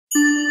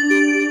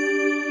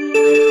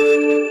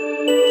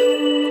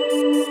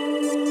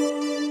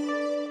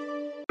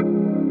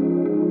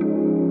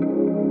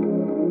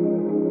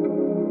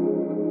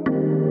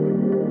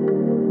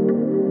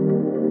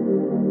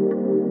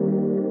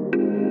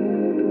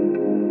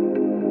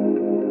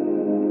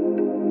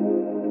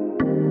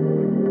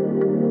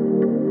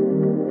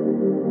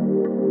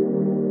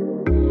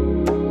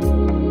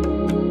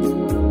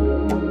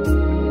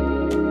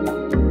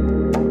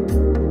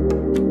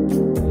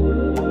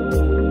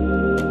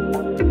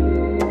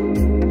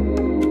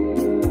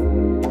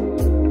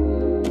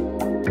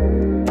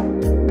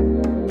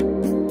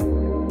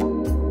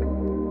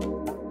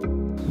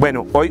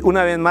Bueno, hoy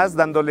una vez más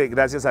dándole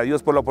gracias a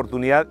Dios por la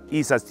oportunidad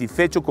y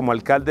satisfecho como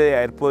alcalde de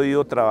haber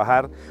podido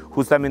trabajar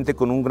justamente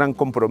con un gran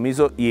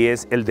compromiso, y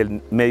es el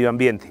del medio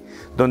ambiente,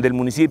 donde el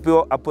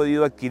municipio ha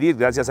podido adquirir,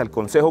 gracias al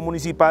Consejo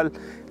Municipal,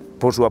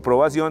 por su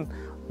aprobación,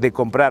 de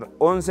comprar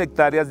 11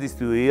 hectáreas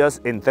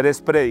distribuidas en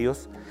 3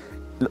 predios,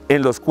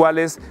 en los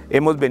cuales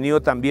hemos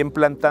venido también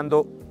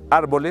plantando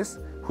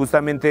árboles,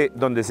 justamente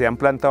donde se han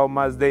plantado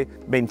más de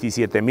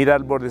 27.000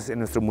 árboles en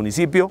nuestro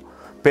municipio,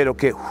 pero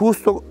que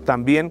justo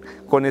también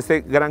con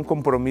este gran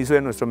compromiso de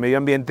nuestro medio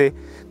ambiente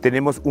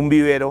tenemos un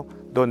vivero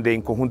donde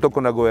en conjunto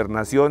con la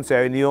gobernación se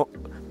ha venido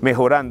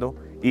mejorando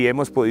y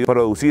hemos podido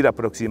producir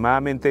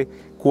aproximadamente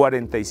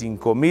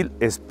 45.000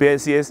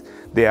 especies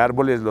de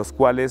árboles, los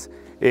cuales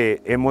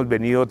hemos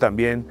venido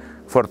también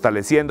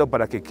fortaleciendo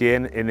para que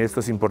queden en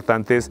estos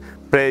importantes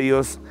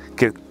predios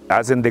que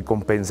hacen de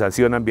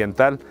compensación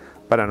ambiental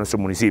para nuestro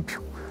municipio.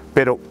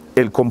 Pero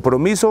el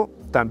compromiso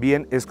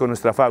también es con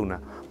nuestra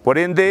fauna, por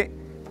ende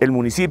el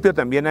municipio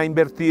también ha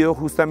invertido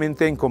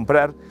justamente en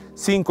comprar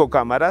 5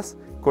 cámaras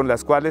con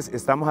las cuales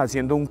estamos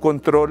haciendo un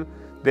control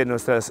de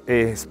nuestras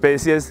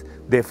especies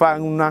de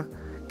fauna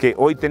que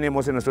hoy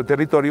tenemos en nuestro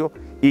territorio,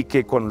 y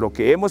que con lo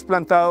que hemos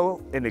plantado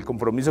en el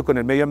compromiso con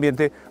el medio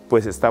ambiente,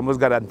 pues estamos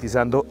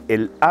garantizando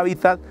el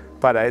hábitat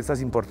para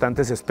estas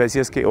importantes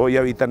especies que hoy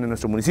habitan en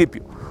nuestro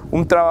municipio.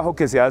 Un trabajo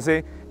que se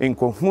hace en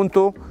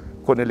conjunto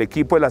con el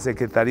equipo de la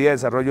Secretaría de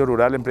Desarrollo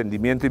Rural,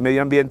 Emprendimiento y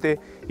Medio Ambiente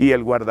y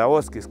el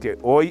guardabosques, que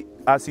hoy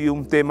ha sido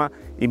un tema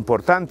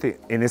importante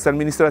en esta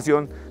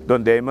administración,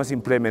 donde hemos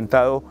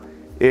implementado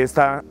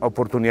esta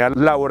oportunidad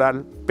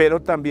laboral,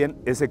 pero también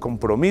ese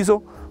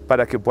compromiso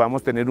para que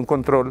podamos tener un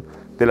control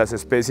de las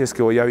especies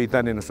que hoy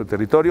habitan en nuestro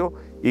territorio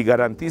y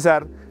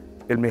garantizar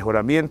el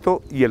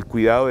mejoramiento y el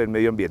cuidado del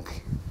medio ambiente.